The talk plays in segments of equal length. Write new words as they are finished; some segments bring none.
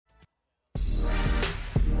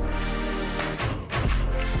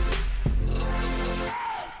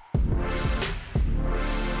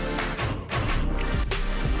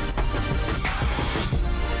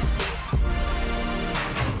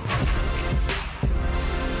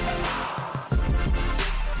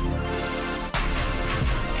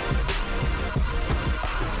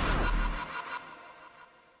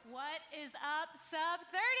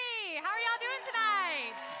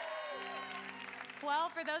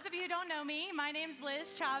those of you who don't know me, my name's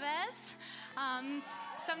Liz Chavez.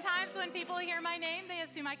 Sometimes when people hear my name, they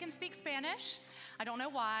assume I can speak Spanish. I don't know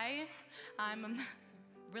why. I'm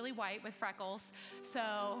really white with freckles,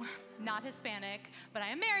 so not Hispanic, but I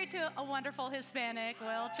am married to a wonderful Hispanic,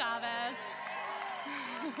 Will Chavez.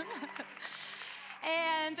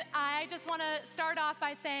 And I just want to start off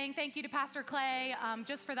by saying thank you to Pastor Clay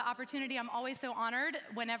just for the opportunity. I'm always so honored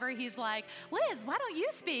whenever he's like, Liz, why don't you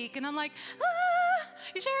speak? And I'm like,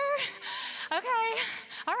 you sure? Okay,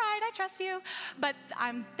 all right, I trust you. But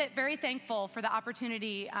I'm very thankful for the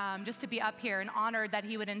opportunity just to be up here and honored that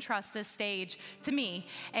he would entrust this stage to me.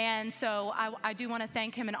 And so I do want to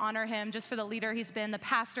thank him and honor him just for the leader he's been, the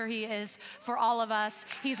pastor he is for all of us.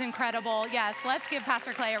 He's incredible. Yes, let's give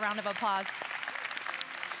Pastor Clay a round of applause.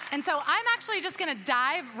 And so I'm actually just going to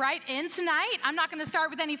dive right in tonight. I'm not going to start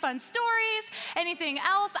with any fun stories, anything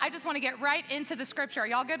else. I just want to get right into the scripture.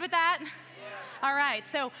 Y'all good with that? All right,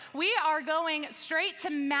 so we are going straight to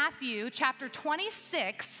Matthew chapter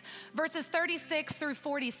 26, verses 36 through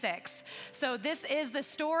 46. So this is the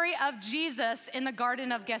story of Jesus in the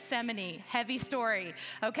Garden of Gethsemane. Heavy story,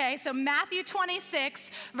 okay? So Matthew 26,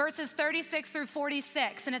 verses 36 through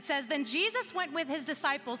 46. And it says, Then Jesus went with his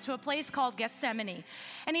disciples to a place called Gethsemane.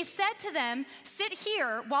 And he said to them, Sit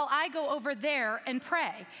here while I go over there and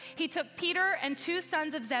pray. He took Peter and two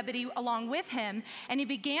sons of Zebedee along with him, and he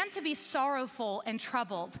began to be sorrowful and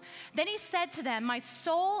troubled. Then he said to them, My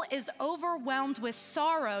soul is overwhelmed with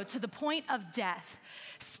sorrow to the point of death.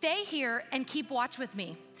 Stay here and keep watch with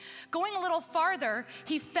me. Going a little farther,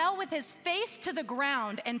 he fell with his face to the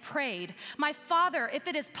ground and prayed, My Father, if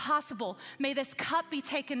it is possible, may this cup be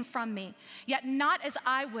taken from me. Yet not as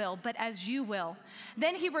I will, but as you will.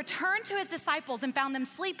 Then he returned to his disciples and found them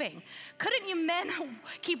sleeping. Couldn't you men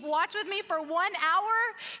keep watch with me for 1 hour?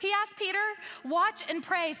 He asked Peter. Watch and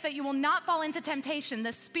pray so that you will not fall into temptation.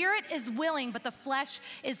 The spirit is willing, but the flesh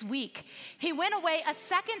is weak. He went away a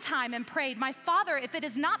second time and prayed, My Father, if it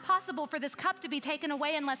is not possible for this cup to be taken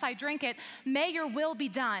away unless I drink it, may your will be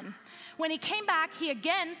done. When he came back, he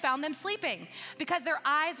again found them sleeping because their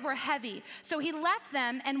eyes were heavy. So he left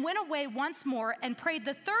them and went away once more and prayed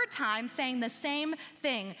the third time, saying the same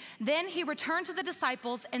thing. Then he returned to the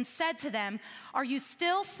disciples and said to them, Are you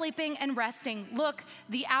still sleeping and resting? Look,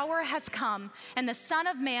 the hour has come, and the Son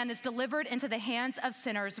of Man is delivered into the hands of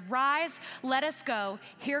sinners. Rise, let us go.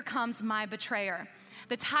 Here comes my betrayer.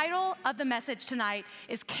 The title of the message tonight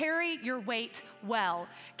is Carry Your Weight Well.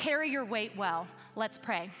 Carry your weight well. Let's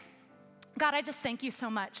pray. God, I just thank you so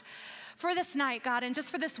much for this night, God, and just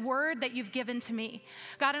for this word that you've given to me.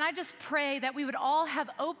 God, and I just pray that we would all have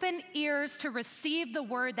open ears to receive the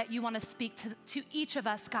word that you want to speak to each of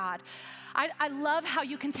us, God. I love how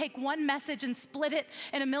you can take one message and split it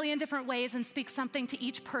in a million different ways and speak something to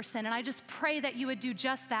each person. And I just pray that you would do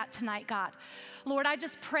just that tonight, God. Lord, I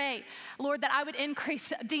just pray, Lord, that I would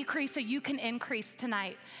decrease so you can increase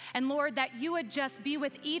tonight. And Lord, that you would just be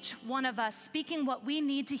with each one of us, speaking what we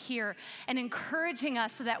need to hear and encouraging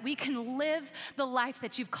us so that we can live the life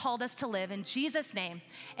that you've called us to live. In Jesus' name,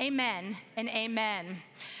 amen and amen.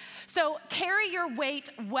 So carry your weight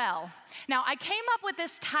well. Now, I came up with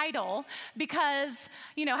this title because,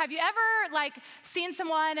 have you ever seen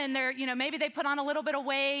someone and they're, maybe they put on a little bit of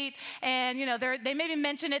weight and, they maybe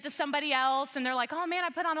mention it to somebody else and they're like, oh man, I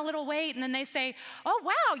put on a little weight. And then they say, oh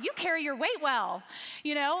wow, you carry your weight well.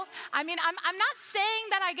 I'm not saying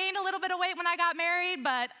that I gained a little bit of weight when I got married,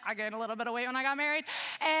 but I gained a little bit of weight when I got married.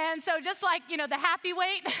 And so just like, the happy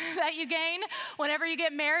weight that you gain whenever you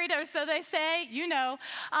get married, or so they say,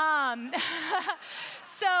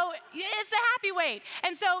 So it's the happy weight.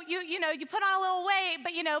 And so you put on a little weight,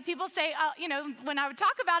 but people say, when I would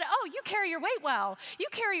talk about it, oh, you carry your weight well. You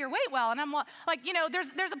carry your weight well. And I'm like,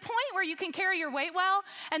 there's a point where you can carry your weight well,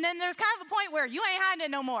 and then there's kind of a point where you ain't hiding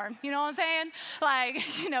it no more. You know what I'm saying? Like,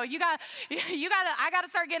 I got to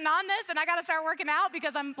start getting on this, and I got to start working out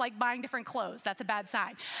because I'm like buying different clothes. That's a bad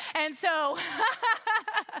sign. And so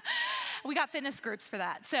we got fitness groups for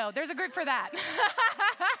that. So there's a group for that.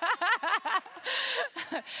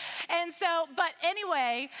 And so,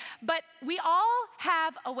 but we all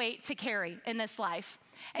have a weight to carry in this life.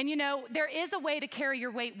 And there is a way to carry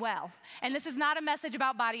your weight well. And this is not a message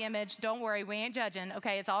about body image. Don't worry, we ain't judging.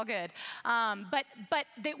 Okay, it's all good. But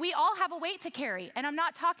we all have a weight to carry. And I'm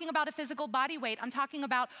not talking about a physical body weight. I'm talking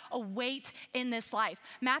about a weight in this life.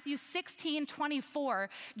 Matthew 16:24,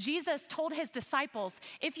 Jesus told his disciples,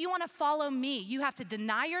 if you want to follow me, you have to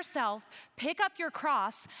deny yourself, pick up your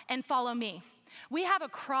cross, and follow me. We have a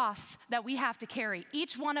cross that we have to carry.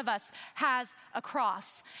 Each one of us has a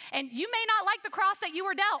cross. And you may not like the cross that you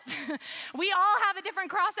were dealt. We all have a different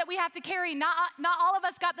cross that we have to carry. Not all of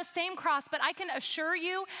us got the same cross, but I can assure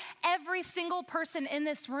you, every single person in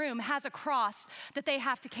this room has a cross that they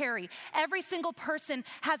have to carry. Every single person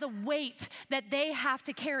has a weight that they have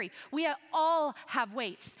to carry. We all have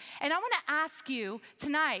weights. And I want to ask you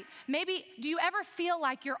tonight, maybe, do you ever feel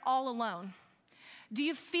like you're all alone? Do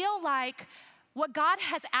you feel like what God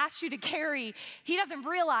has asked you to carry, he doesn't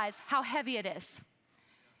realize how heavy it is?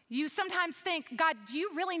 You sometimes think, God, do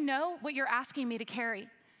you really know what you're asking me to carry?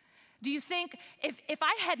 Do you think if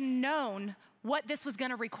I had known what this was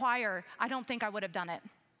gonna require, I don't think I would have done it?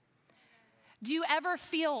 Do you ever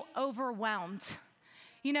feel overwhelmed?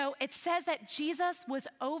 You know, it says that Jesus was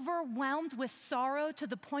overwhelmed with sorrow to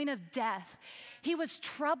the point of death. He was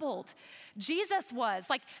troubled. Jesus was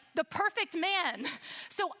like the perfect man.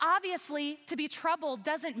 So obviously, to be troubled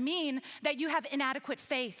doesn't mean that you have inadequate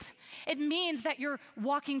faith. It means that you're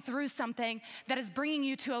walking through something that is bringing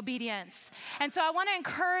you to obedience. And so I want to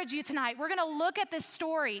encourage you tonight. We're going to look at this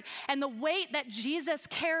story and the weight that Jesus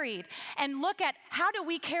carried and look at how do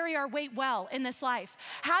we carry our weight well in this life?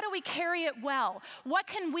 How do we carry it well? What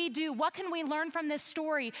can we do? What can we learn from this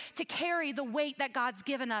story to carry the weight that God's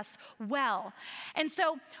given us well? And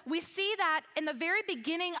so we see that in the very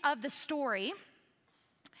beginning of the story,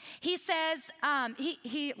 he says,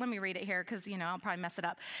 let me read it here because, I'll probably mess it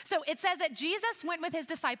up. So it says that Jesus went with his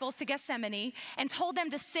disciples to Gethsemane and told them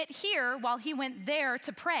to sit here while he went there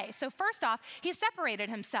to pray. So first off, he separated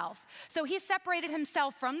himself. So he separated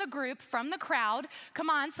himself from the group, from the crowd. Come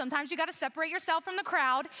on, sometimes you got to separate yourself from the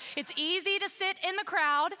crowd. It's easy to sit in the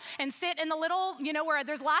crowd and sit in the little, where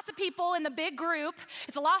there's lots of people in the big group.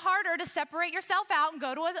 It's a lot harder to separate yourself out and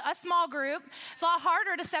go to a small group. It's a lot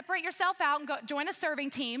harder to separate yourself out and go join a serving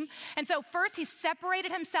team. And so first he separated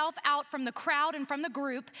himself out from the crowd and from the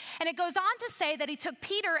group. And it goes on to say that he took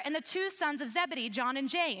Peter and the two sons of Zebedee, John and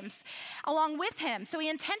James, along with him. So he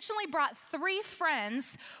intentionally brought 3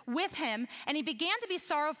 friends with him, and he began to be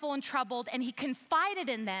sorrowful and troubled, and he confided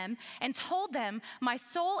in them and told them, my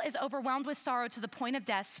soul is overwhelmed with sorrow to the point of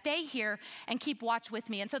death. Stay here and keep watch with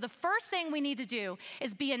me. And so the first thing we need to do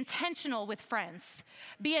is be intentional with friends.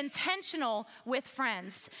 Be intentional with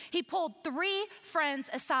friends. He pulled 3 friends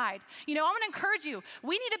aside. I want to encourage you.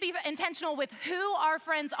 We need to be intentional with who our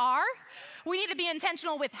friends are. We need to be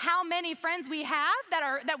intentional with how many friends we have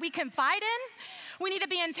that we confide in. We need to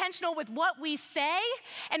be intentional with what we say,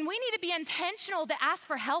 and we need to be intentional to ask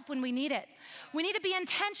for help when we need it. We need to be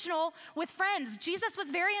intentional with friends. Jesus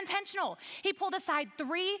was very intentional. He pulled aside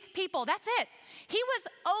 3 people. That's it. He was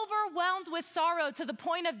overwhelmed with sorrow to the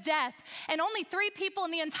point of death, and only 3 people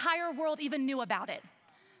in the entire world even knew about it.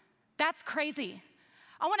 That's crazy.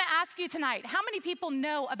 I want to ask you tonight, how many people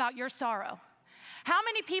know about your sorrow? How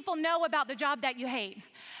many people know about the job that you hate?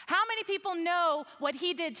 How many people know what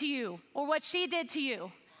he did to you or what she did to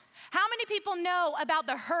you? How many people know about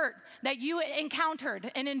the hurt that you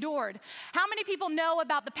encountered and endured? How many people know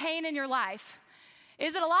about the pain in your life?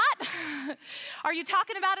 Is it a lot? Are you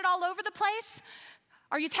talking about it all over the place?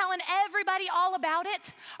 Are you telling everybody all about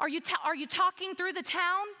it? Are you talking through the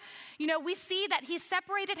town? We see that he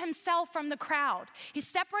separated himself from the crowd. He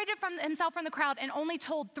separated himself from the crowd and only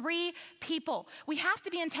told 3 people. We have to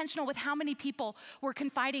be intentional with how many people we're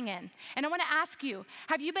confiding in. And I want to ask you,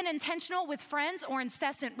 have you been intentional with friends or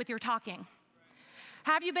incessant with your talking?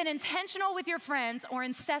 Have you been intentional with your friends or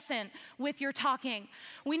incessant with your talking?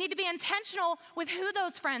 We need to be intentional with who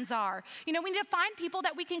those friends are. We need to find people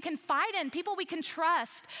that we can confide in, people we can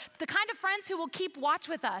trust, the kind of friends who will keep watch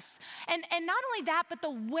with us. And not only that, but the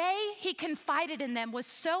way he confided in them was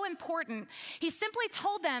so important. He simply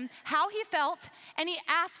told them how he felt, and he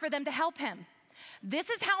asked for them to help him. This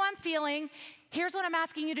is how I'm feeling. Here's what I'm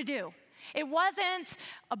asking you to do. It wasn't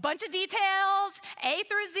a bunch of details, A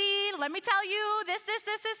through Z, let me tell you this,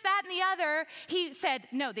 that, and the other. He said,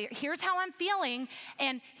 no, here's how I'm feeling,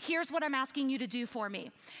 and here's what I'm asking you to do for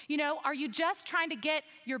me. Are you just trying to get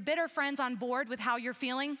your bitter friends on board with how you're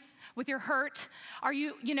feeling, with your hurt? Are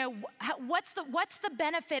you, what's the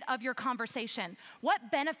benefit of your conversation?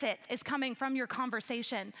 What benefit is coming from your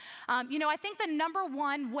conversation? I think the number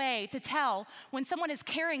one way to tell when someone is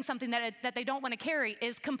carrying something that they don't want to carry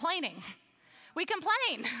is complaining. We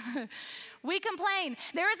complain. We complain.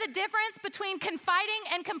 There is a difference between confiding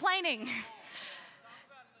and complaining.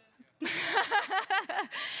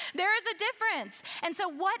 There is a difference. And so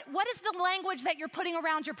what is the language that you're putting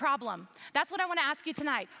around your problem? That's what I want to ask you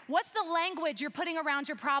tonight. What's the language you're putting around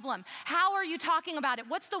your problem? How are you talking about it?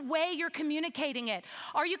 What's the way you're communicating it?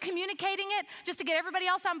 Are you communicating it just to get everybody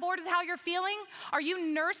else on board with how you're feeling? Are you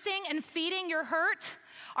nursing and feeding your hurt?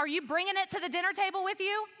 Are you bringing it to the dinner table with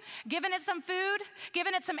you? Giving it some food?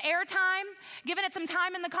 Giving it some airtime? Giving it some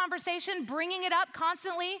time in the conversation? Bringing it up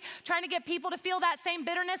constantly? Trying to get people to feel that same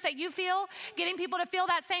bitterness that you feel? Getting people to feel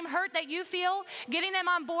that same hurt that you feel? Getting them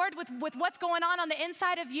on board with what's going on the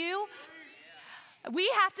inside of you? We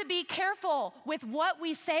have to be careful with what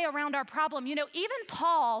we say around our problem. You know, even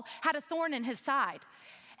Paul had a thorn in his side.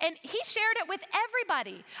 And he shared it with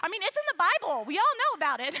everybody. I mean, it's in the Bible. We all know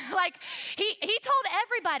about it. Like, he told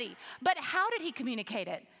everybody. But how did he communicate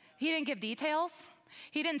it? He didn't give details.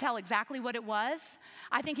 He didn't tell exactly what it was.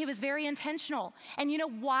 I think he was very intentional. And you know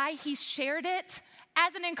why he shared it?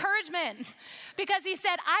 As an encouragement. Because he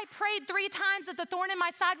said, I prayed 3 times that the thorn in my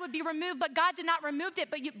side would be removed, but God did not remove it.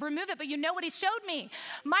 But you know what he showed me?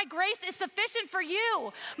 My grace is sufficient for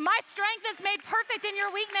you. My strength is made perfect in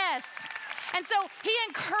your weakness. And so he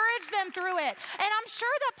encouraged them through it. And I'm sure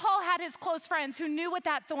that Paul had his close friends who knew what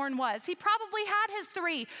that thorn was. He probably had his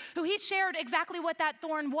 3 who he shared exactly what that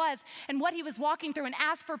thorn was and what he was walking through and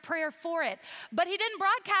asked for prayer for it. But he didn't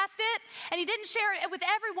broadcast it and he didn't share it with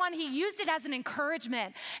everyone. He used it as an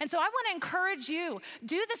encouragement. And so I want to encourage you,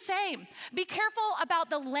 do the same. Be careful about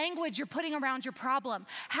the language you're putting around your problem.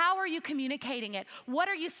 How are you communicating it? What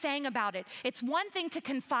are you saying about it? It's one thing to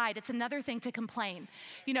confide. It's another thing to complain.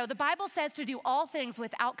 You know, the Bible says to do all things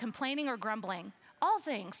without complaining or grumbling. All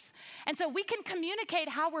things. And so we can communicate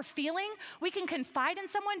how we're feeling. We can confide in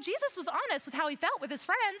someone. Jesus was honest with how he felt with his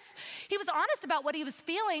friends. He was honest about what he was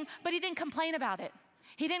feeling, but he didn't complain about it.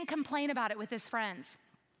 He didn't complain about it with his friends.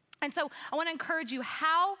 And so I want to encourage you,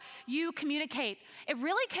 how you communicate, it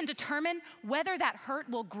really can determine whether that hurt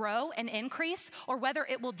will grow and increase or whether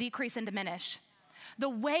it will decrease and diminish. The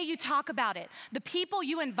way you talk about it, the people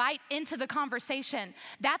you invite into the conversation,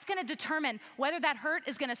 that's going to determine whether that hurt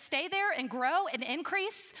is going to stay there and grow and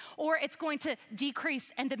increase, or it's going to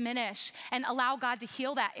decrease and diminish and allow God to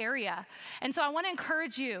heal that area. And so I want to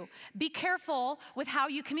encourage you, be careful with how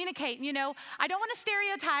you communicate. You know, I don't want to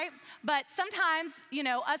stereotype, but sometimes, you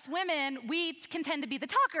know, us women, we can tend to be the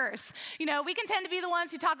talkers. You know, we can tend to be the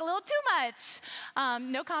ones who talk a little too much.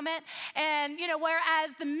 No comment. And, you know,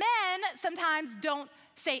 whereas the men sometimes don't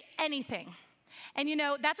say anything. And you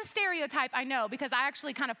know, that's a stereotype, I know, because I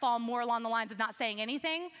actually kind of fall more along the lines of not saying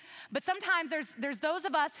anything. But sometimes there's those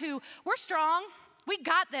of us who, we're strong. We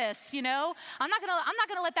got this, you know. I'm not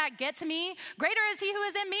gonna let that get to me. Greater is he who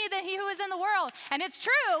is in me than he who is in the world. And it's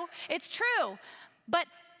true. But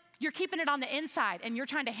you're keeping it on the inside and you're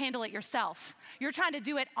trying to handle it yourself. You're trying to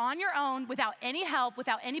do it on your own without any help,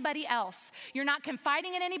 without anybody else. You're not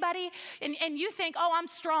confiding in anybody and you think, oh, I'm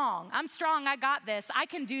strong, I got this, I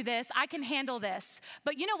can do this, I can handle this.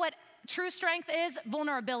 But you know what true strength is?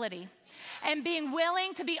 Vulnerability. And being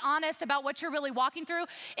willing to be honest about what you're really walking through.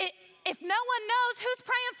 If no one knows, who's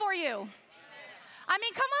praying for you? I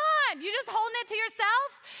mean, come on, you just holding it to yourself?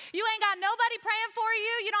 You ain't got nobody praying for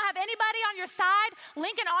you. You don't have anybody on your side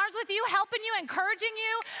linking arms with you, helping you, encouraging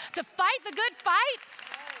you to fight the good fight.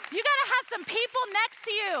 You gotta have some people next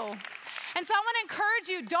to you. And so I want to encourage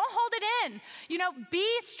you, don't hold it in. You know, be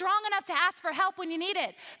strong enough to ask for help when you need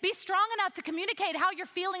it. Be strong enough to communicate how you're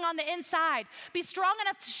feeling on the inside. Be strong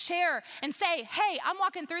enough to share and say, hey, I'm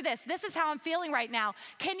walking through this. This is how I'm feeling right now.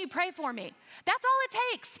 Can you pray for me? That's all it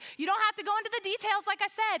takes. You don't have to go into the details, like I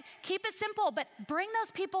said. Keep it simple, but bring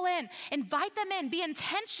those people in. Invite them in. Be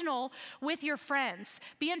intentional with your friends.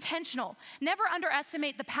 Be intentional. Never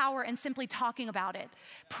underestimate the power in simply talking about it,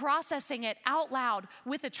 processing it out loud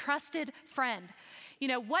with a trusted friend. You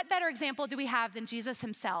know, what better example do we have than Jesus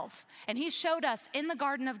himself? And he showed us in the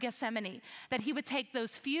Garden of Gethsemane that he would take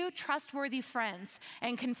those few trustworthy friends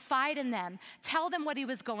and confide in them, tell them what he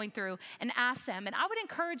was going through, and ask them. And I would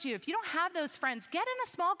encourage you, if you don't have those friends, get in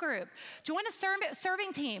a small group. Join a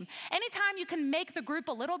serving team. Anytime you can make the group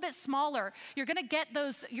a little bit smaller, you're going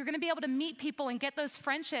to be able to meet people and get those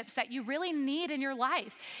friendships that you really need in your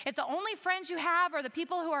life. If the only friends you have are the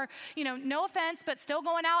people who are, you know, no offense, but still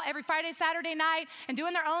going out every Friday, Friday, Saturday night and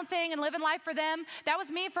doing their own thing and living life for them. That was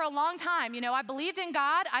me for a long time. I believed in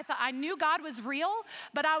God. I knew God was real,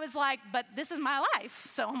 but I was like, but this is my life,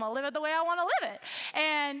 so I'm gonna live it the way I wanna live it.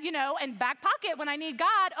 And, and back pocket when I need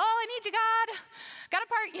God, I need you, God.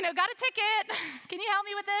 Got a ticket. Can you help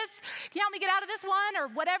me with this? Can you help me get out of this one? Or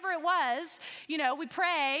whatever it was. We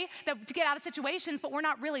pray to get out of situations, but we're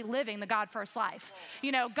not really living the God first life.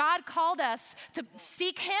 God called us to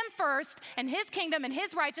seek him first and his kingdom and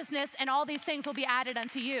his righteousness, and all these things will be added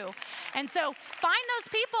unto you. And so find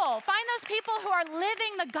those people who are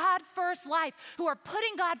living the God first life, who are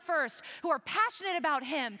putting God first, who are passionate about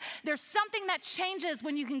him. There's something that changes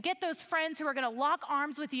when you can get those friends who are going to lock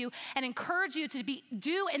arms with you and encourage you to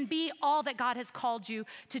do and be all that God has called you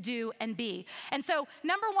to do and be. And so,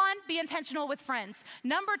 number one, be intentional with friends.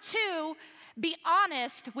 Number two, be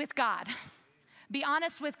honest with God. Be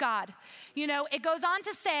honest with God. It goes on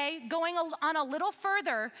to say, going on a little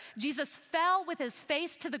further, Jesus fell with his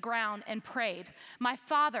face to the ground and prayed, "My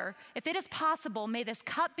Father, if it is possible, may this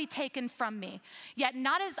cup be taken from me. Yet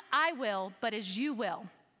not as I will, but as you will."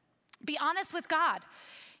 Be honest with God.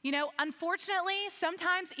 Unfortunately,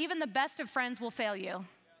 sometimes even the best of friends will fail you.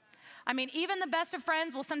 Even the best of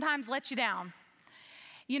friends will sometimes let you down.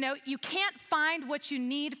 You can't find what you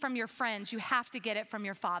need from your friends. You have to get it from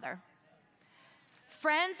your Father.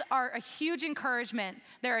 Friends are a huge encouragement.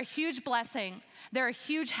 They're a huge blessing. They're a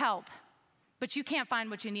huge help. But you can't find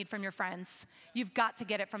what you need from your friends. You've got to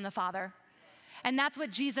get it from the Father. And that's what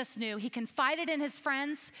Jesus knew. He confided in his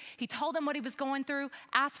friends. He told them what he was going through,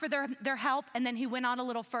 asked for their help, and then he went on a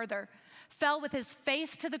little further, fell with his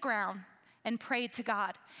face to the ground and prayed to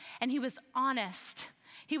God. And he was honest.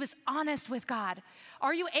 He was honest with God.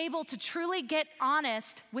 Are you able to truly get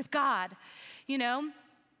honest with God?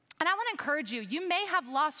 And I want to encourage you. You may have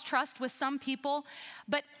lost trust with some people,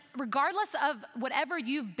 but regardless of whatever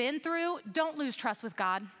you've been through, don't lose trust with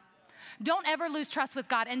God. Don't ever lose trust with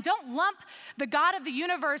God, and don't lump the God of the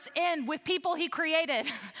universe in with people he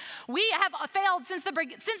created. We have failed since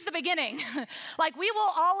the beginning. We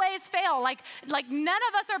will always fail. Like none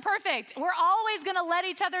of us are perfect. We're always going to let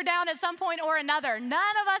each other down at some point or another.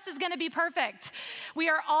 None of us is going to be perfect. We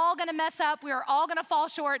are all going to mess up. We are all going to fall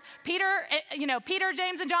short. Peter,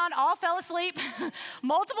 James, and John all fell asleep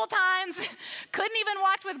multiple times. Couldn't even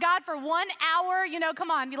watch with God for 1 hour.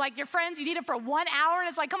 Come on, your friends, you need them for 1 hour, and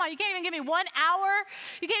it's like, come on, you can't even give me 1 hour.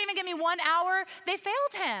 You can't even give me 1 hour. They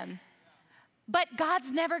failed him. But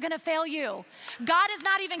God's never going to fail you. God is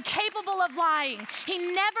not even capable of lying. He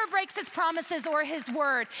never breaks his promises or his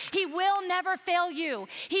word. He will never fail you.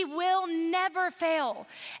 He will never fail.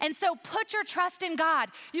 And so put your trust in God.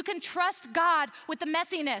 You can trust God with the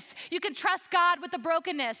messiness. You can trust God with the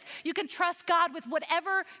brokenness. You can trust God with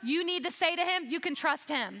whatever you need to say to him. You can trust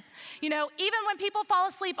him. Even when people fall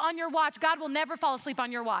asleep on your watch, God will never fall asleep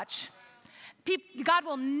on your watch. God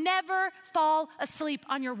will never fall asleep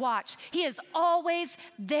on your watch. He is always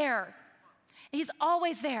there. He's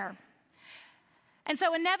always there. And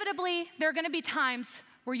so inevitably, there are going to be times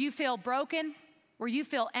where you feel broken, where you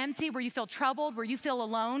feel empty, where you feel troubled, where you feel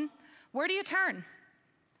alone. Where do you turn?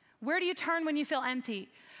 Where do you turn when you feel empty?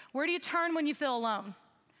 Where do you turn when you feel alone?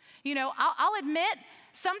 I'll admit,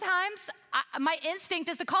 sometimes my instinct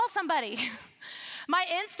is to call somebody. My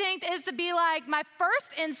instinct is to be like, my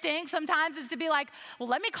first instinct sometimes is to be like, well,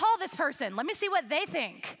 let me call this person. Let me see what they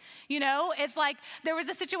think. It's like there was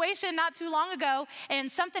a situation not too long ago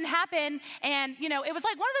and something happened, and, it was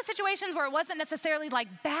like one of those situations where it wasn't necessarily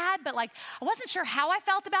bad, but I wasn't sure how I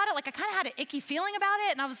felt about it. I kind of had an icky feeling about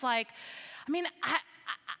it, and I was like,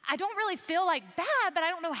 I don't really feel bad, but I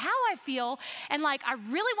don't know how I feel. And I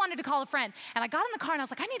really wanted to call a friend. And I got in the car and I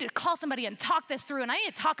was like, I need to call somebody and talk this through, and I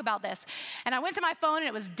need to talk about this. And I went to my phone and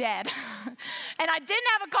it was dead. And I didn't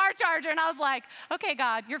have a car charger, and I was like, okay,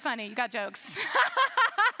 God, you're funny. You got jokes.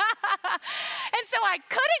 And so I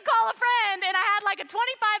couldn't call a friend, and I had a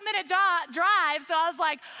 25-minute drive. So I was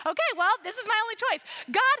like, okay, well, this is my only choice.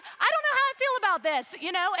 God, I don't know how I feel about this,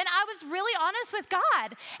 and I was really honest with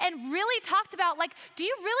God and really talked about, do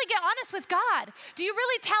you really get honest with God? Do you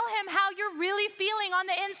really tell him how you're really feeling on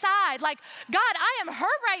the inside? God, I am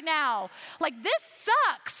hurt right now. This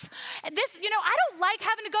sucks. I don't like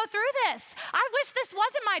having to go through this. I wish this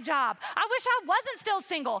wasn't my job. I wish I wasn't still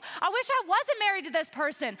single. I wish I wasn't married to this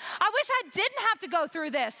person. I wish I didn't have to go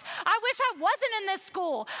through this. I wish I wasn't in this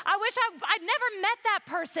school. I wish I'd never met that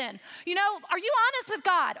person. Are you honest with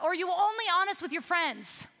God, or are you only honest with your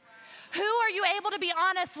friends? Who are you able to be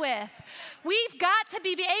honest with? We've got to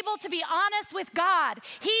be able to be honest with God.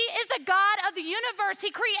 He is the God of the universe.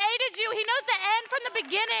 He created you. He knows the end from the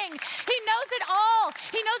beginning. He knows it all.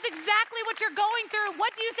 He knows exactly what you're going through,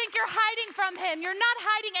 What do you think you're hiding from him? You're not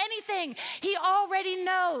hiding anything. He already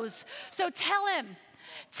knows. So tell him.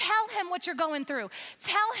 Tell him what you're going through.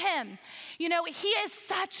 Tell him, he is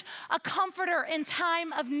such a comforter in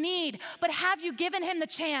time of need, but have you given him the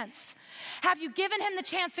chance? Have you given him the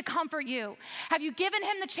chance to comfort you? Have you given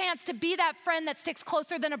him the chance to be that friend that sticks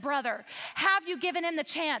closer than a brother? Have you given him the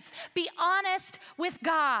chance? Be honest with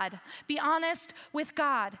God. Be honest with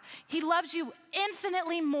God. He loves you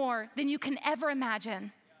infinitely more than you can ever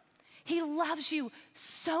imagine. He loves you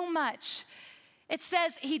so much. It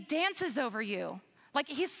says he dances over you. Like,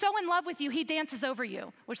 he's so in love with you, he dances over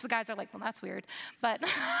you, which the guys are like, well, that's weird. But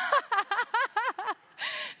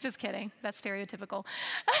just kidding. That's stereotypical.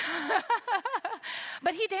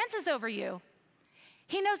 But he dances over you.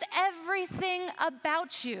 He knows everything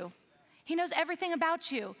about you. He knows everything about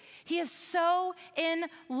you. He is so in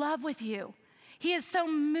love with you. He is so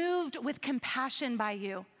moved with compassion by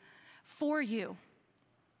you, for you.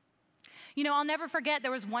 I'll never forget,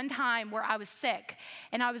 there was one time where I was sick,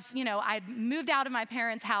 and I'd moved out of my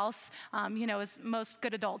parents' house, as most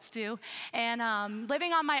good adults do, and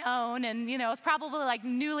living on my own, and, I was probably like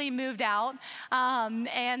newly moved out,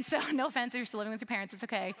 and so no offense if you're still living with your parents, it's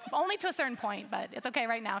okay. Only to a certain point, but it's okay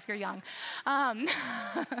right now if you're young. I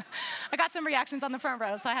got some reactions on the front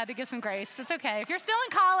row, so I had to give some grace. It's okay. If you're still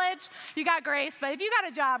in college, you got grace, but if you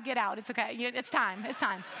got a job, get out. It's okay. It's time. It's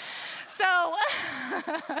time. So,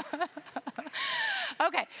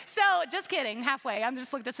 okay, so just kidding, halfway. I'm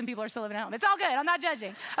just looked at some people who are still living at home. It's all good, I'm not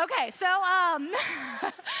judging. Okay, so I moved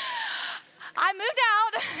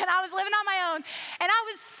out and I was living on my own and I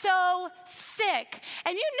was so sick.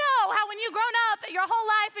 And you know how when you've grown up your whole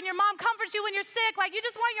life and your mom comforts you when you're sick, like you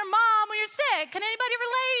just want your mom when you're sick. Can anybody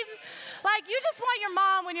relate? Like you just want your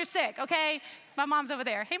mom when you're sick, okay? My mom's over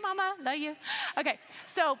there. Hey mama, love you. Okay,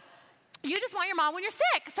 so you just want your mom when you're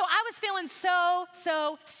sick. So I was feeling so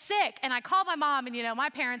sick. And I called my mom, and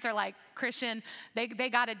my parents are like Christian. They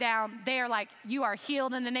got it down. They are like, you are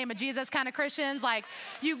healed in the name of Jesus kind of Christians. Like,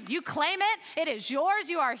 you claim it. It is yours.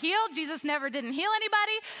 You are healed. Jesus never didn't heal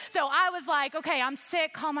anybody. So I was like, okay, I'm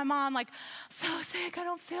sick. Call my mom, like, so sick. I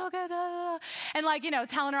don't feel good. And like,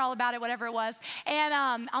 telling her all about it, whatever it was. And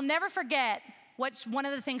I'll never forget one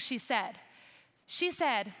of the things she said. She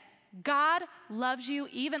said, God loves you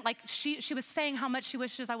even, like she was saying how much she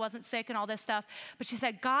wishes I wasn't sick and all this stuff, but she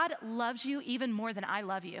said, God loves you even more than I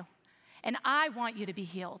love you, and I want you to be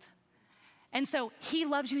healed. And so he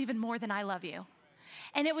loves you even more than I love you.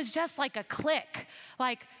 And it was just like a click,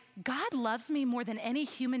 like God loves me more than any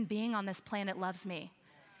human being on this planet loves me,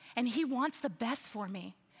 and he wants the best for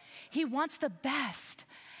me. He wants the best.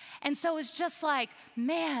 And so it's just like,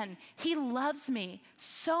 man, he loves me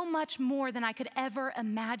so much more than I could ever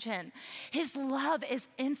imagine. His love is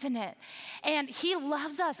infinite, and he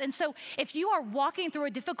loves us. And so if you are walking through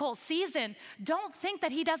a difficult season, don't think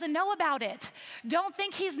that he doesn't know about it. Don't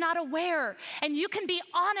think he's not aware. And you can be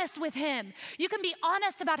honest with him. You can be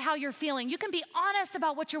honest about how you're feeling. You can be honest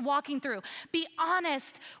about what you're walking through. Be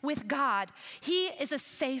honest with God. He is a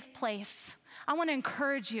safe place. I want to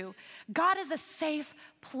encourage you. God is a safe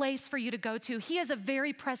place for you to go to. He is a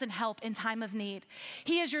very present help in time of need.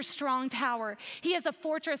 He is your strong tower. He is a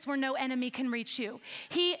fortress where no enemy can reach you.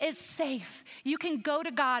 He is safe. You can go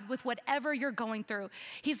to God with whatever you're going through.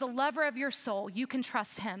 He's the lover of your soul. You can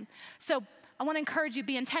trust him. So I want to encourage you,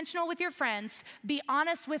 be intentional with your friends, be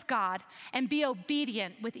honest with God, and be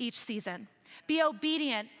obedient with each season. Be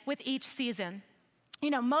obedient with each season.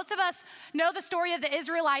 Most of us know the story of the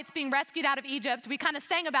Israelites being rescued out of Egypt. We kind of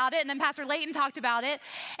sang about it, and then Pastor Layton talked about it.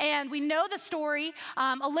 And we know the story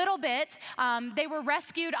a little bit. They were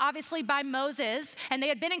rescued, obviously, by Moses, and they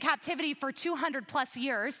had been in captivity for 200 plus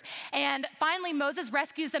years. And finally, Moses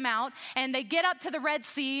rescues them out, and they get up to the Red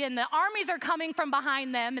Sea, and the armies are coming from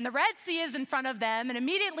behind them, and the Red Sea is in front of them, and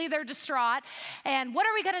immediately they're distraught. And what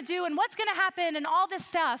are we going to do, and what's going to happen, and all this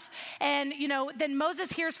stuff. And, then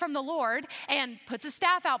Moses hears from the Lord and puts his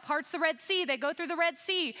staff out, parts the Red Sea. They go through the Red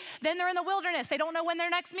Sea. Then they're in the wilderness. They don't know when their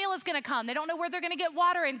next meal is going to come. They don't know where they're going to get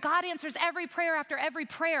water. And God answers every prayer after every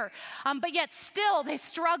prayer. But yet still, they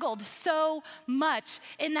struggled so much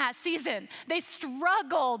in that season. They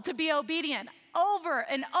struggled to be obedient over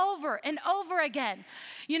and over and over again.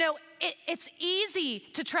 It's easy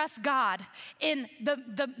to trust God in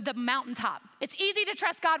the mountaintop. It's easy to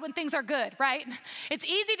trust God when things are good, right? It's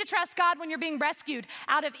easy to trust God when you're being rescued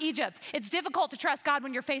out of Egypt. It's difficult to trust God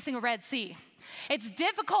when you're facing a Red Sea. It's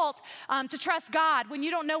difficult to trust God when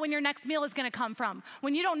you don't know when your next meal is going to come from,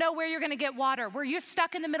 when you don't know where you're going to get water, where you're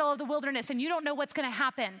stuck in the middle of the wilderness and you don't know what's going to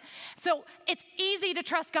happen. So it's easy to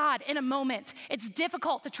trust God in a moment. It's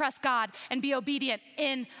difficult to trust God and be obedient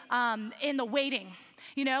in the waiting.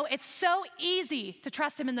 You know, it's so easy to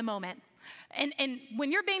trust him in the moment. And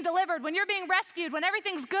when you're being delivered, when you're being rescued, when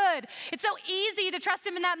everything's good, it's so easy to trust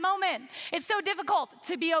him in that moment. It's so difficult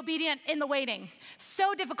to be obedient in the waiting.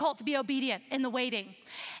 So difficult to be obedient in the waiting.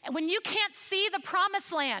 And when you can't see the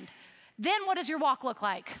promised land, then what does your walk look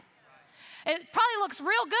like? It probably looks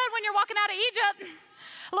real good when you're walking out of Egypt.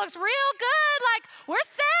 It looks real good, like we're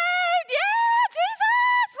saved, yeah,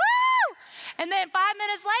 Jesus, woo! And then 5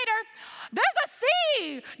 minutes later, there's a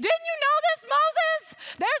sea. Didn't you know this, Moses?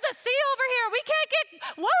 There's a sea over here. We can't get,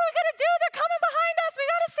 what are we gonna do? They're coming behind us. We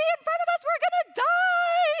got a sea in front of us. We're gonna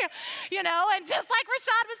die. You know, and just like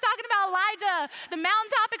Rashad was talking about Elijah, the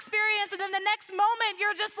mountaintop experience, and then the next moment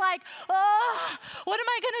you're just like, oh, what am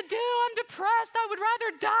I gonna do? I'm depressed. I would rather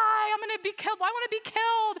die. I'm gonna be killed. I wanna be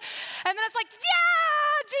killed. And then it's like,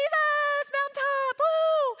 yeah, Jesus, mountaintop,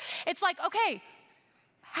 woo. It's like, okay,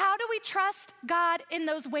 how do we trust God in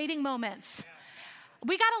those waiting moments?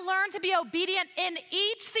 We got to learn to be obedient in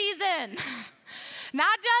each season.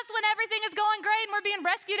 Not just when everything is going great and we're being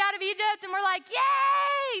rescued out of Egypt and we're like,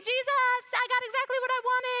 yay, Jesus, I got exactly what I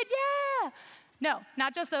wanted, yeah. No,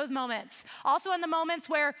 not just those moments. Also in the moments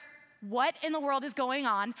where what in the world is going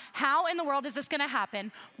on? How in the world is this going to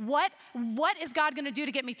happen? What is God going to do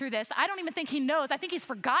to get me through this? I don't even think he knows. I think he's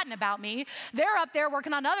forgotten about me. They're up there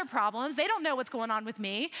working on other problems. They don't know what's going on with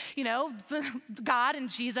me. You know, God and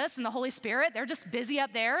Jesus and the Holy Spirit, they're just busy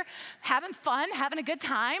up there having fun, having a good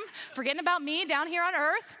time, forgetting about me down here on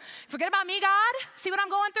earth. Forget about me, God. See what I'm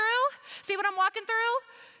going through? See what I'm walking through?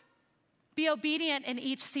 Be obedient in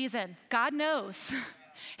each season. God knows.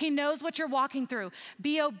 He knows what you're walking through.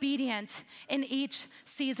 Be obedient in each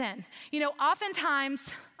season. You know, oftentimes,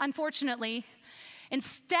 unfortunately,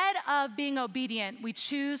 instead of being obedient, we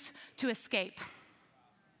choose to escape.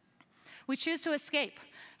 We choose to escape.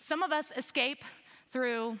 Some of us escape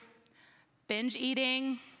through binge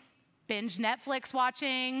eating, binge Netflix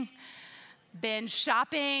watching, binge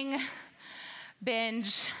shopping,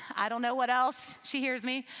 binge, I don't know what else, she hears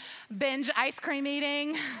me, binge ice cream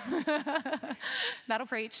eating, that'll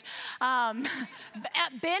preach,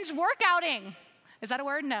 binge workouting, is that a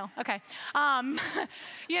word? No, okay.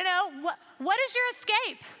 You know, what is your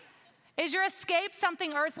escape? Is your escape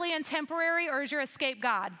something earthly and temporary, or is your escape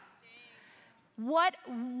God? What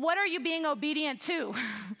are you being obedient to?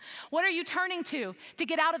 What are you turning to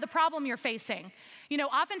get out of the problem you're facing? You know,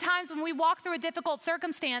 oftentimes when we walk through a difficult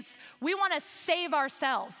circumstance, we want to save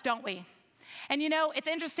ourselves, don't we? And you know, it's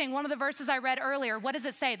interesting, one of the verses I read earlier, what does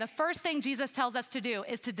it say? The first thing Jesus tells us to do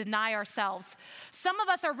is to deny ourselves. Some of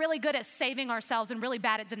us are really good at saving ourselves and really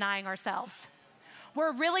bad at denying ourselves.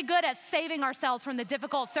 We're really good at saving ourselves from the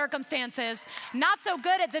difficult circumstances, not so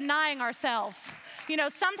good at denying ourselves. You know,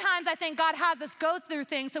 sometimes I think God has us go through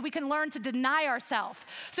things so we can learn to deny ourselves,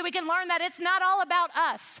 so we can learn that it's not all about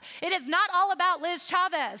us. It is not all about Liz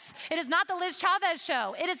Chavez. It is not the Liz Chavez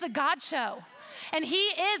show. It is the God show. And he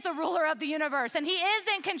is the ruler of the universe, and he is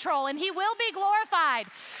in control, and he will be glorified.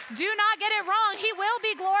 Do not get it wrong. He will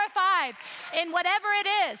be glorified in whatever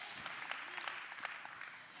it is.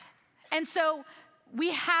 And so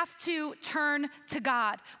we have to turn to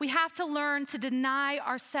God. We have to learn to deny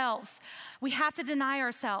ourselves. We have to deny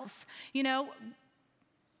ourselves. You know,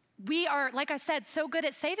 we are, like I said, so good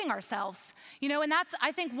at saving ourselves. You know, and that's,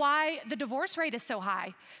 I think, why the divorce rate is so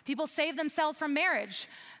high. People save themselves from marriage,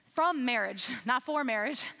 not for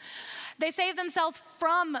marriage. They save themselves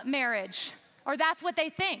from marriage, or that's what they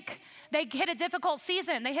think. They hit a difficult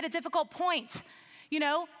season. They hit a difficult point. You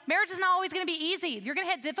know, marriage is not always going to be easy. You're going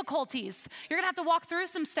to hit difficulties. You're going to have to walk through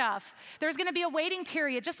some stuff. There's going to be a waiting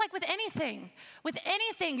period, just like with anything. With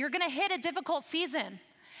anything, you're going to hit a difficult season.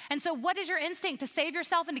 And so what is your instinct? To save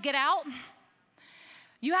yourself and to get out?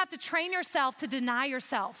 You have to train yourself to deny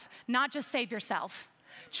yourself, not just save yourself.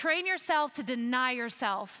 Train yourself to deny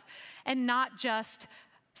yourself and not just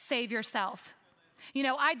save yourself. You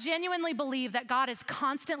know, I genuinely believe that God is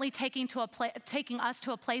constantly taking us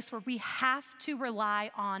to a place where we have to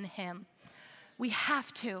rely on him. We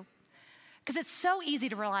have to. Because it's so easy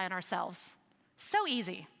to rely on ourselves. So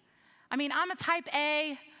easy. I mean, I'm a type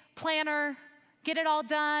A planner, get it all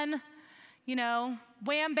done, you know,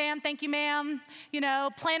 wham, bam, thank you, ma'am, you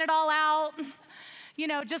know, plan it all out, you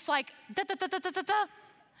know, just like da-da-da-da-da-da.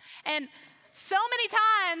 And so many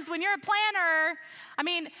times when you're a planner, I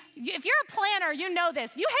mean, if you're a planner, you know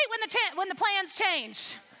this. You hate when the plans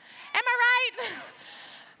change. Am I right?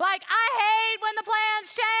 Like, I hate when the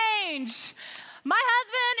plans change. My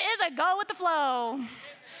husband is a go with the flow.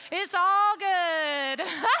 It's all good.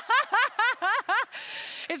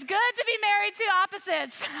 It's good to be married to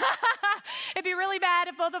opposites. It'd be really bad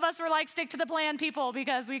if both of us were like stick to the plan people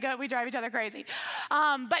because we drive each other crazy.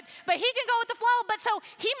 But he can go with the flow. But so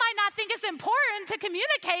he might not think it's important to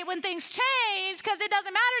communicate when things change because it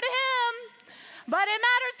doesn't matter to him. But it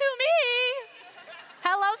matters to me.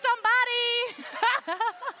 Hello, somebody.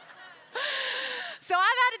 So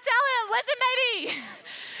I've had to tell him, listen, baby,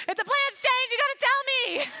 if the plans change, you got to tell me.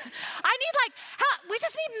 I need we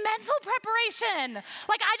just need mental preparation.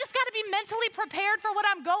 Like, I just got to be mentally prepared for what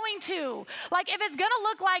I'm going to. Like, if it's going to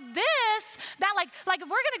look like this, that like if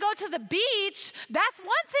we're going to go to the beach, that's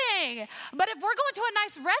one thing. But if we're going to a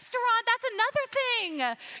nice restaurant, that's another thing.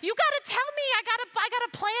 You got to tell me. I got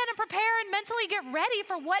to plan and prepare and mentally get ready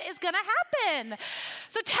for what is going to happen.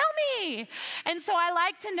 So tell me. And so I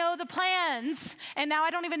like to know the plans. And now I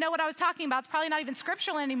don't even know what I was talking about. It's probably not even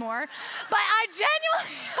scriptural anymore. But I genuinely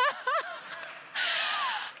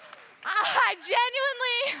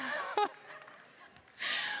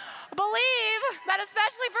believe that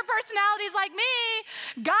especially for personalities like me,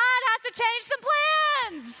 God has to change some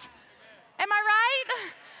plans. Am I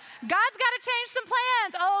right? God's got to change some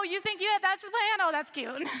plans. Oh, you think that's the plan? Oh, that's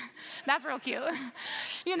cute. That's real cute.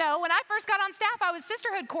 You know, when I first got on staff, I was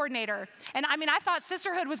sisterhood coordinator. And I mean, I thought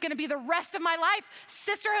sisterhood was going to be the rest of my life,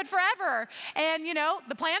 sisterhood forever. And, you know,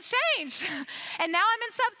 the plans changed. And now I'm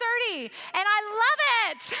in SUB30, and I love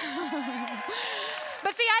it.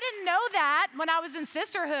 But see, I didn't know that when I was in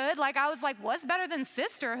sisterhood. Like, I was like, what's better than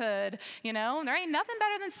sisterhood? You know, there ain't nothing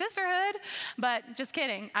better than sisterhood. But just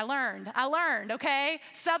kidding. I learned, okay?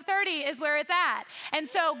 SUB30 is where it's at. And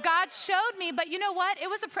so God showed me, but you know what? It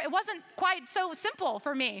wasn't quite so simple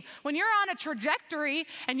for me. When you're on a trajectory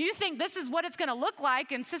and you think this is what it's going to look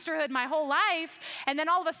like in sisterhood my whole life, and then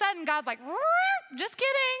all of a sudden God's like, just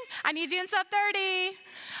kidding. I need you in SUB30.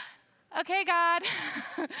 Okay, God.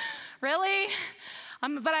 Really?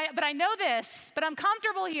 But I know this, but I'm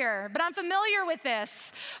comfortable here, but I'm familiar with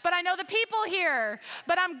this, but I know the people here,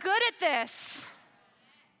 but I'm good at this.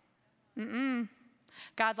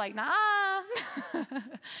 God's like, nah,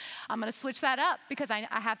 I'm going to switch that up because I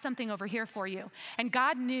have something over here for you. And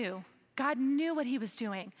God knew what he was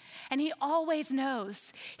doing. And he always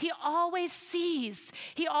knows. He always sees.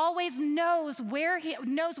 He always knows where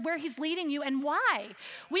he's leading you and why.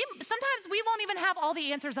 Sometimes we won't even have all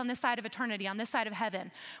the answers on this side of eternity, on this side of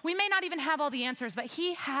heaven. We may not even have all the answers, but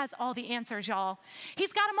he has all the answers, y'all.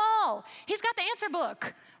 He's got them all. He's got the answer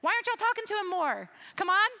book. Why aren't y'all talking to him more? Come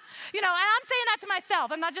on. You know, and I'm saying that to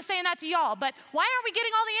myself. I'm not just saying that to y'all, but why aren't we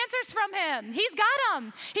getting all the answers from him? He's got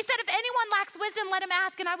them. He said, if anyone lacks wisdom, let him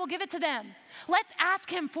ask and I will give it to them. Let's ask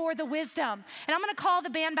him for the wisdom. And I'm going to call the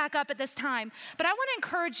band back up at this time, but I want to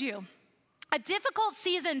encourage you. A difficult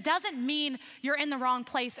season doesn't mean you're in the wrong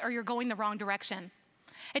place or you're going the wrong direction.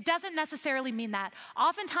 It doesn't necessarily mean that.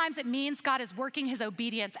 Oftentimes it means God is working his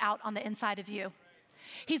obedience out on the inside of you.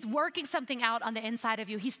 He's working something out on the inside of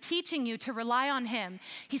you. He's teaching you to rely on him.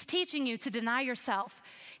 He's teaching you to deny yourself.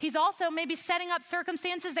 He's also maybe setting up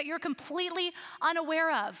circumstances that you're completely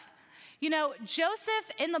unaware of. You know,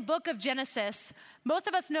 Joseph in the book of Genesis, most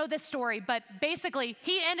of us know this story, but basically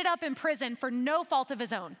he ended up in prison for no fault of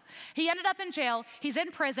his own. He ended up in jail. He's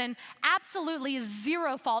in prison, absolutely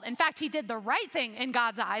zero fault. In fact, he did the right thing in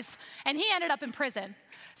God's eyes, and he ended up in prison.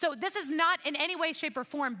 So this is not in any way, shape, or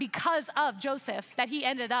form because of Joseph that he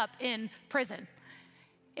ended up in prison.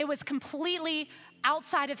 It was completely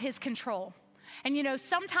outside of his control. And you know,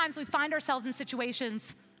 sometimes we find ourselves in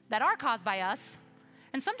situations that are caused by us,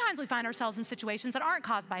 and sometimes we find ourselves in situations that aren't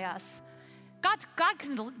caused by us. God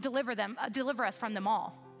can deliver us from them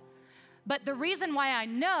all. But the reason why I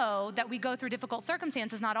know that we go through difficult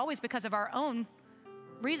circumstances is not always because of our own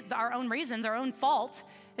reasons, our own fault,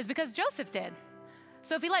 is because Joseph did.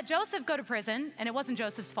 So if he let Joseph go to prison, and it wasn't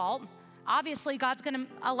Joseph's fault, obviously God's going to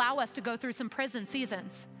allow us to go through some prison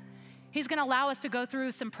seasons. He's going to allow us to go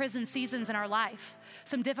through some prison seasons in our life,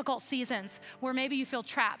 some difficult seasons where maybe you feel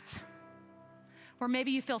trapped, or maybe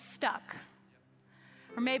you feel stuck,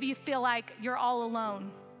 or maybe you feel like you're all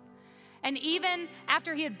alone. And even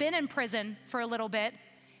after he had been in prison for a little bit,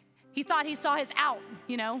 he thought he saw his out.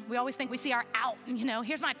 You know, we always think we see our out, you know,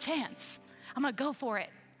 here's my chance. I'm going to go for it.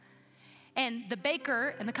 And the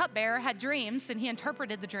baker and the cupbearer had dreams, and he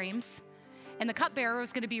interpreted the dreams. And the cupbearer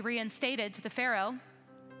was going to be reinstated to the Pharaoh.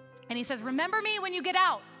 And he says, remember me when you get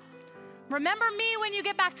out. Remember me when you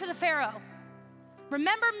get back to the Pharaoh.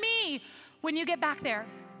 Remember me when you get back there.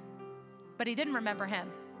 But he didn't remember him,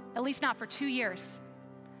 at least not for 2 years.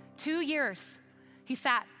 2 years. He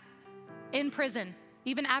sat in prison,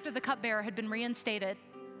 even after the cupbearer had been reinstated,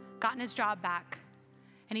 gotten his job back,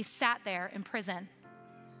 and he sat there in prison.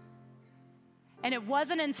 And it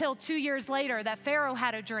wasn't until 2 years later that Pharaoh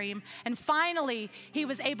had a dream, and finally he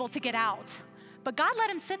was able to get out. But God let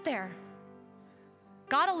him sit there.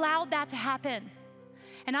 God allowed that to happen.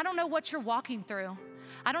 And I don't know what you're walking through.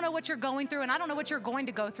 I don't know what you're going through, and I don't know what you're going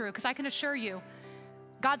to go through, because I can assure you,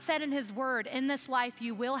 God said in his word, in this life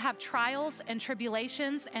you will have trials and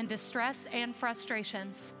tribulations and distress and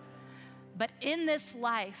frustrations. But in this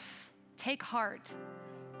life, take heart,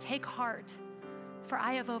 for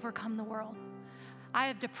I have overcome the world. I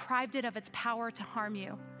have deprived it of its power to harm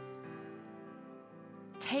you.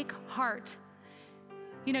 Take heart.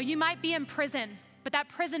 You know, you might be in prison, but that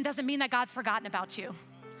prison doesn't mean that God's forgotten about you.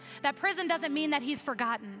 That prison doesn't mean that he's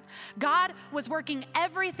forgotten. God was working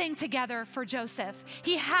everything together for Joseph.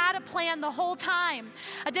 He had a plan the whole time.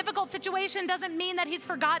 A difficult situation doesn't mean that he's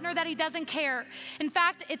forgotten or that he doesn't care. In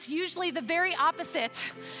fact, it's usually the very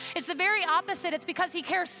opposite. It's the very opposite. It's because he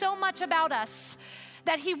cares so much about us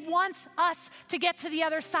that he wants us to get to the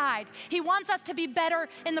other side. He wants us to be better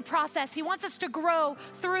in the process. He wants us to grow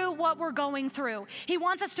through what we're going through. He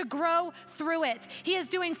wants us to grow through it. He is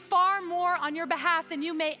doing far more on your behalf than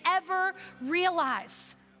you may ever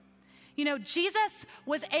realize. You know, Jesus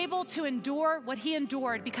was able to endure what he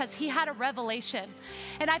endured because he had a revelation.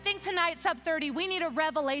 And I think tonight, SUB30, we need a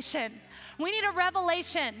revelation. We need a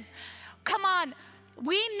revelation. Come on,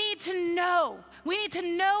 we need to know. We need to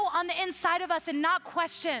know on the inside of us and not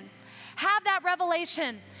question. Have that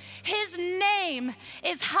revelation. His name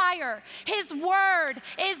is higher. His word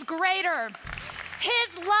is greater.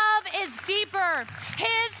 His love is deeper.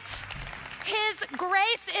 His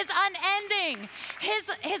grace is unending.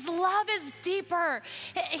 His love is deeper.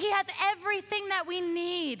 He has everything that we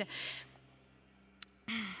need.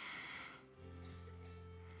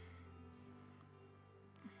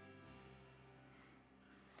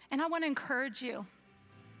 And I want to encourage you.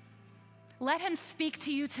 Let him speak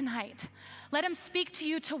to you tonight. Let him speak to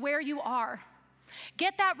you to where you are.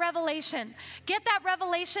 Get that revelation. Get that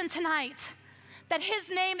revelation tonight that his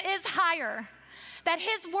name is higher, that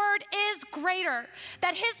his word is greater,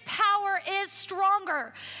 that his power is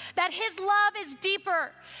stronger, that his love is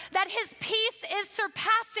deeper, that his peace is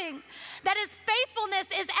surpassing, that his faithfulness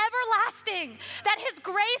is everlasting, that his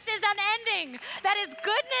grace is unending, that his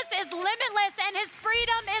goodness is limitless, and his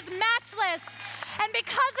freedom is matchless. And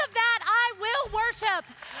because of that, I will worship,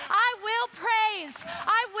 I will praise,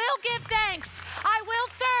 I will give thanks, I will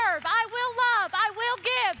serve, I will love, I will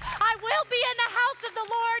give, I will be in the house of the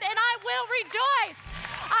Lord, and I will rejoice.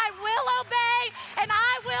 I will obey, and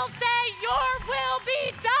I will say, your will be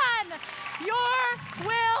done. Your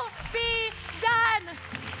will be done.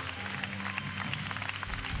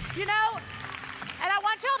 You know, and I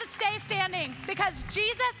want y'all to stay standing because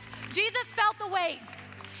Jesus felt the weight.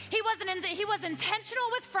 He was intentional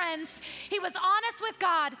with friends. He was honest with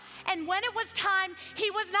God. And when it was time,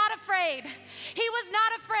 he was not afraid. He was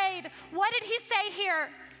not afraid. What did he say here?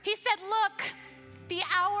 He said, look, the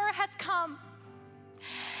hour has come,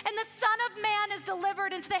 and the Son of Man is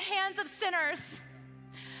delivered into the hands of sinners.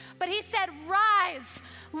 But he said, rise,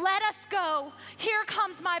 let us go. Here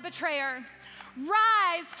comes my betrayer.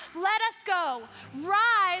 Rise, let us go.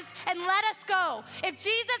 Rise and let us go. If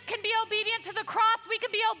Jesus can be obedient to the cross, we can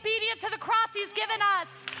be obedient to the cross he's given us.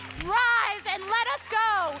 Rise and let us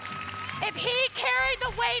go. If he carried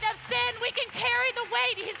the weight of sin, we can carry the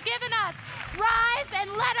weight he's given us. Rise and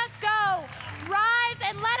let us go. Rise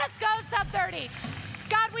and let us go, SUB30.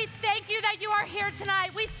 God, we thank you that you are here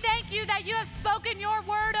tonight. We thank you that you have spoken your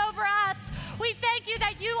word over us. We thank you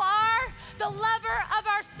that you are the lover of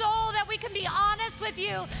our soul, that we can be honest with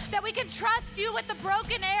you, that we can trust you with the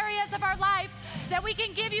broken areas of our life, that we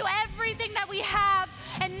can give you everything that we have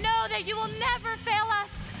and know that you will never fail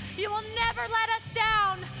us. You will never let us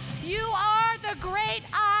down. You are the great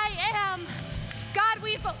I am. God,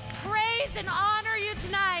 we praise and honor you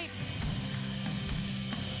tonight.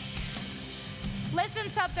 Listen,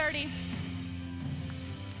 SUB30.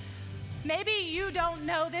 Maybe you don't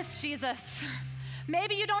know this Jesus.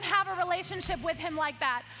 Maybe you don't have a relationship with him like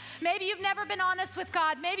that. Maybe you've never been honest with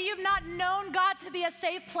God. Maybe you've not known God to be a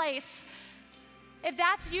safe place. If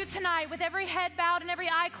that's you tonight, with every head bowed and every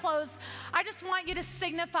eye closed, I just want you to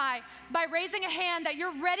signify by raising a hand that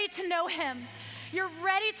you're ready to know him. You're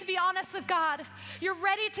ready to be honest with God. You're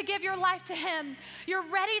ready to give your life to him. You're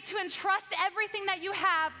ready to entrust everything that you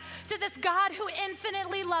have to this God who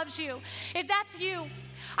infinitely loves you. If that's you,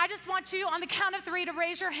 I just want you on the count of 3 to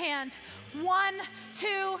raise your hand. 1,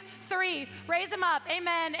 2, 3. Raise them up.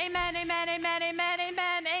 Amen, amen, amen, amen, amen,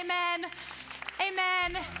 amen, amen, amen.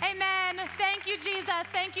 Jesus.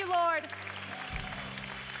 Thank you, Lord.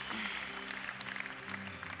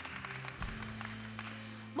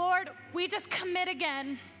 Lord, we just commit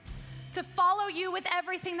again to follow you with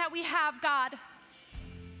everything that we have, God.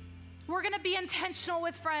 We're gonna be intentional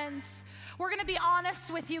with friends. We're gonna be honest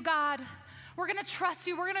with you, God. We're gonna trust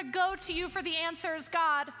you. We're gonna go to you for the answers,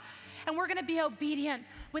 God. And we're gonna be obedient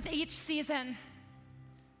with each season.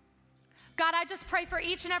 God, I just pray for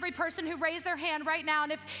each and every person who raised their hand right now,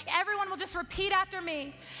 and if everyone will just repeat after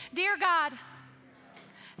me. Dear God,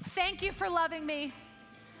 thank you for loving me.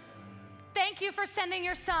 Thank you for sending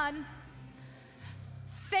your son.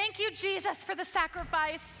 Thank you, Jesus, for the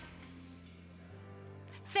sacrifice.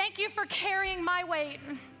 Thank you for carrying my weight.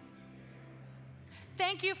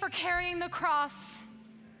 Thank you for carrying the cross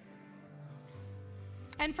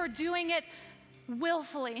and for doing it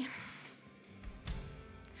willfully.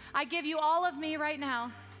 I give you all of me right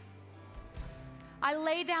now. I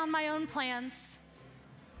lay down my own plans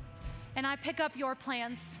and I pick up your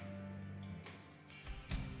plans.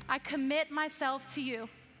 I commit myself to you.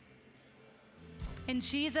 In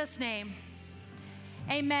Jesus' name,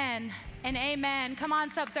 amen and amen. Come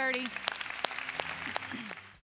on, SUB30.